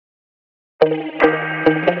The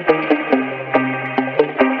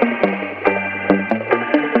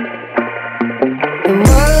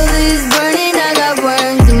world is burning, I got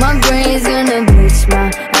worms in my brain's gonna bleach my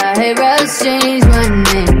eyebrows, change my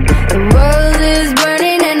name. The world is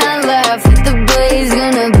burning and I laugh at the blaze,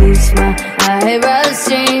 gonna bleach my eyebrows,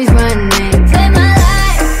 change my name. Play my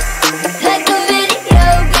life like a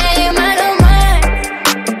video game, I don't mind.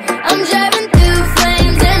 I'm driving through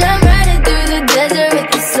flames and I'm riding through the desert with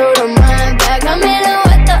the sword on my back. I'm in it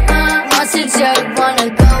with the monster truck, wanna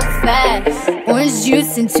go fast. Orange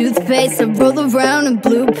juice and toothpaste, I roll around in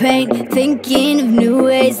blue paint, thinking of new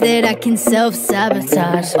ways that I can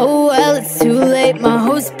self-sabotage. Oh well, it's too late, my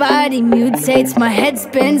host body mutates, my head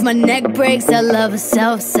spins, my neck breaks, I love a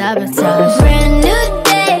self-sabotage. Brand new